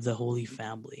journey of the Holy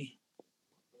Family?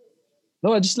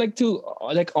 No, I just like to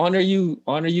honor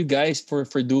you guys for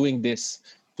doing this.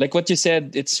 Like what you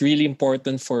said, it's really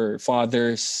important for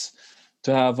fathers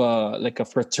to have a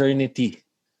fraternity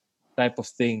type of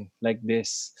thing like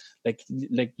this. Like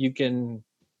you can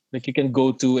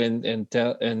go to and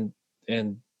tell and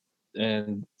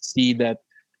see that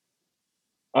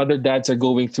other dads are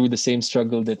going through the same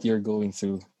struggle that you're going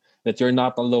through, that you're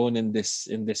not alone in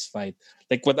this fight.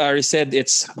 Like what Ari said,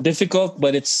 it's difficult,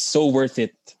 but it's so worth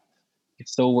it.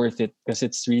 It's so worth it because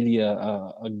it's really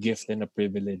a gift and a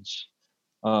privilege.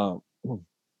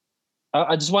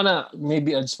 I just wanna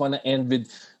end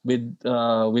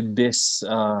with this.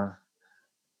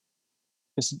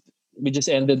 We just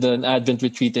ended an Advent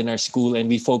retreat in our school, and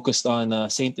we focused on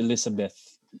Saint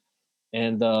Elizabeth,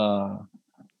 and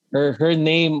her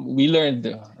name. We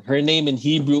learned her name in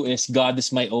Hebrew is "God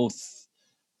is my oath,"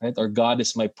 right, or "God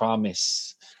is my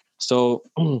promise." So,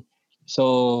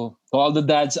 so to all the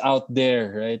dads out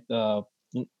there, right?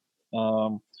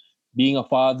 Being a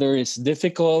father is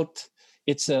difficult.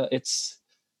 It's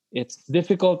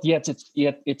difficult, yet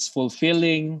it's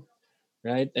fulfilling,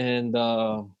 right? And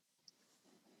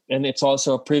it's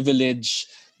also a privilege.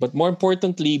 But more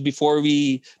importantly, before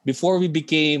we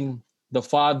became the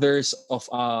fathers of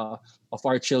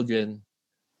our children,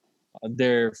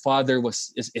 their father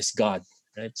is God,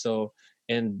 right? So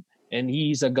and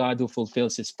He's a God who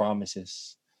fulfills His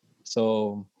promises.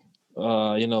 So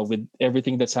with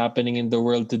everything that's happening in the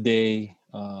world today,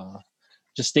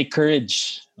 just take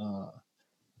courage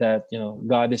that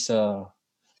God is a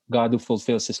God who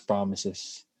fulfills His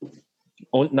promises,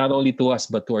 not only to us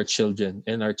but to our children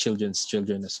and our children's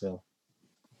children as well.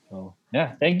 So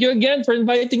yeah, thank you again for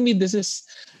inviting me. This is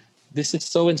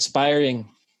so inspiring.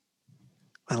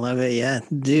 I love it. Yeah,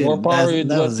 dude, more power with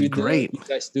that what was great. You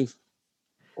guys do.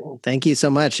 Thank you so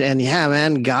much. And yeah,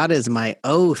 man, God is my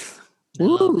oath.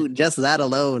 Woo, just that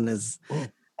alone is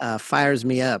fires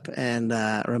me up and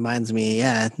reminds me,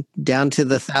 down to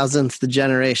the 1,000th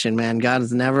generation, man, God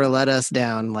has never let us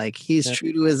down. Like He's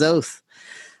true to His oath.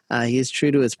 He's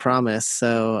true to His promise.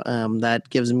 So that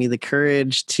gives me the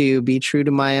courage to be true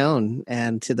to my own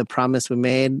and to the promise we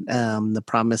made, the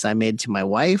promise I made to my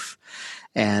wife,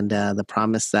 and the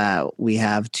promise that we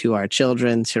have to our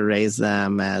children to raise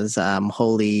them as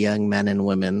holy young men and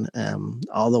women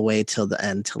all the way till the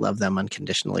end, to love them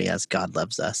unconditionally as God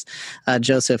loves us.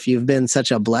 Joseph, you've been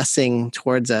such a blessing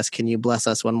towards us. Can you bless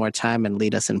us one more time and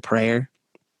lead us in prayer?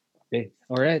 Okay.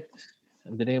 All right.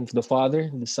 In the name of the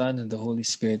Father, the Son, and the Holy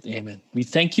Spirit. Amen. We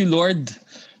thank you, Lord,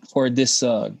 for this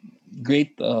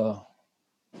great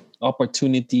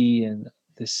opportunity and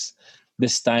this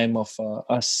time of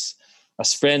us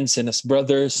as friends and as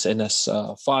brothers and as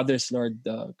fathers, Lord,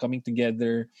 coming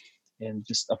together and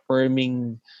just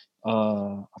affirming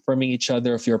each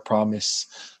other of your promise.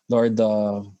 Lord,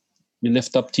 we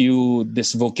lift up to you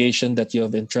this vocation that you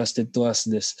have entrusted to us,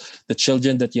 the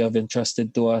children that you have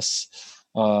entrusted to us.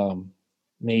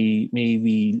 May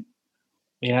we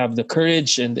may have the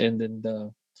courage and then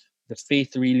the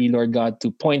faith, really, Lord God,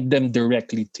 to point them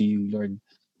directly to you, Lord.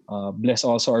 Bless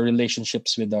also our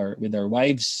relationships with our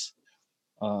wives,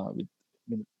 with,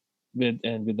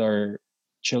 with our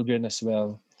children as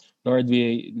well. Lord,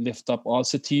 we lift up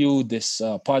also to you this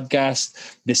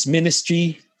podcast, this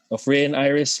ministry of Ray and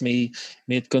Iris. May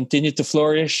it continue to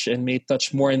flourish and may it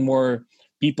touch more and more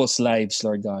people's lives,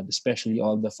 Lord God, especially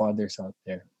all the fathers out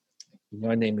there. In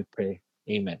your name we pray.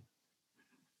 Amen.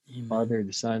 Amen. Father,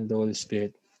 the Son, the Holy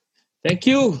Spirit. Thank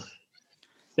you.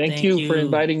 Thank you for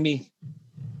inviting me.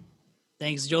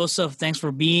 Thanks, Joseph. Thanks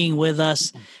for being with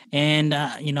us. And,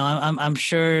 I'm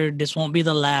sure this won't be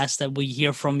the last that we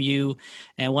hear from you.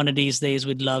 And one of these days,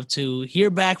 we'd love to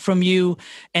hear back from you.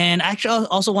 And actually, I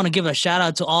also want to give a shout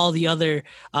out to all the other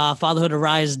Fatherhood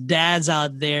Arise dads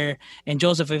out there. And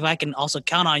Joseph, if I can also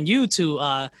count on you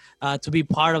to be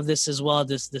part of this as well,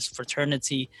 this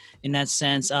fraternity in that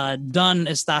sense. Don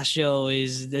Estacio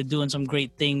is doing some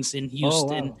great things in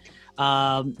Houston. Oh,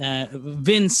 wow.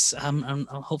 Vince,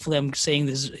 hopefully I'm saying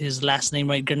his last name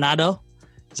right. Granado,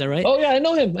 is that right? Oh yeah, I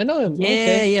know him.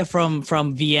 Yeah, from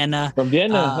Vienna. From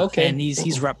Vienna, okay. And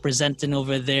he's representing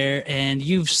over there, and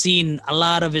you've seen a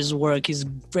lot of his work. He's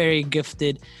very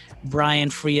gifted. Brian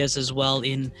Frias as well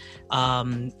in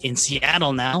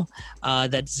Seattle now.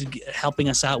 That's helping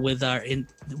us out with our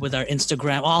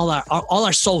Instagram, all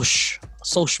our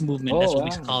social movement. That's what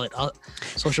we call it,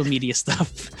 social media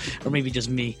stuff, or maybe just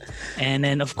me. And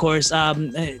then of course, I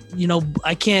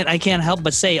can't help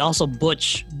but say also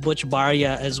Butch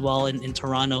Baria as well in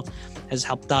Toronto has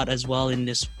helped out as well in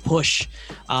this push.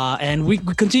 And we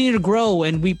continue to grow,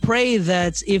 and we pray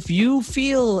that if you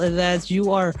feel that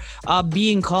you are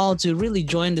being called to really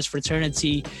join this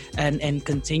fraternity and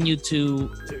continue to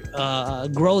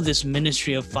grow this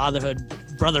ministry of fatherhood,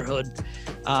 brotherhood,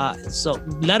 so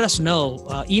let us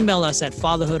know. Email us at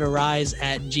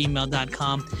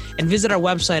fatherhoodarise@gmail.com and visit our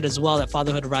website as well at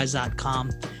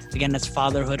fatherhoodarise.com. Again, that's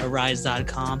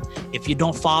fatherhoodarise.com. If you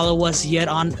don't follow us yet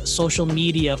on social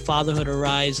media, Fatherhood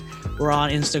Arise, we're on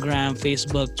Instagram,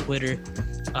 Facebook, Twitter.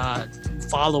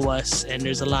 Follow us, and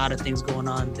there's a lot of things going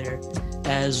on there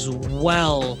as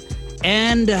well.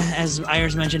 And as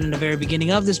Iris mentioned in the very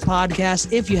beginning of this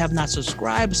podcast, if you have not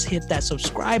subscribed, hit that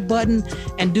subscribe button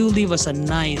and do leave us a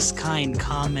nice, kind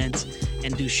comment,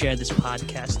 and do share this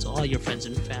podcast to all your friends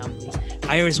and family.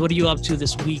 Iris, what are you up to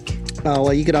this week? Oh,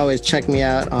 well, you could always check me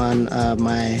out on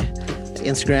my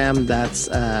Instagram. That's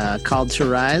Called to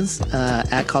Rise,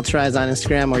 at Called to Rise on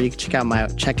Instagram, or you can check out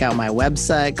my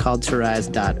website,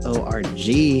 calledtorise.org.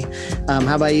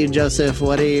 How about you, Joseph?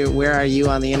 Where are you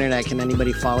on the internet? Can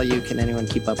anybody follow you? Can anyone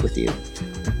keep up with you?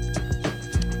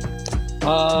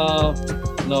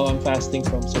 No, I'm fasting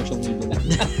from social media now.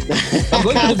 I'm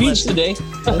going to the beach today.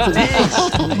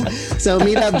 So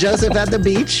meet up Joseph at the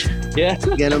beach. Yeah.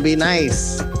 Gonna be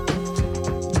nice.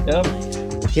 Yep.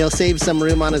 He'll save some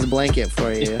room on his blanket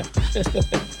for you.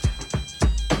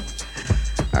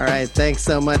 All right. Thanks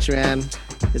so much, man.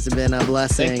 It's been a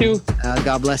blessing. Thank you.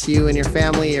 God bless you and your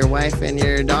family, your wife and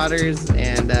your daughters,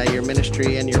 and your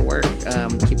ministry and your work.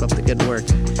 Keep up the good work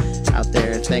out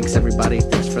there. Thanks, everybody.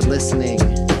 Thanks for listening.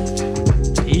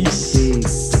 Peace.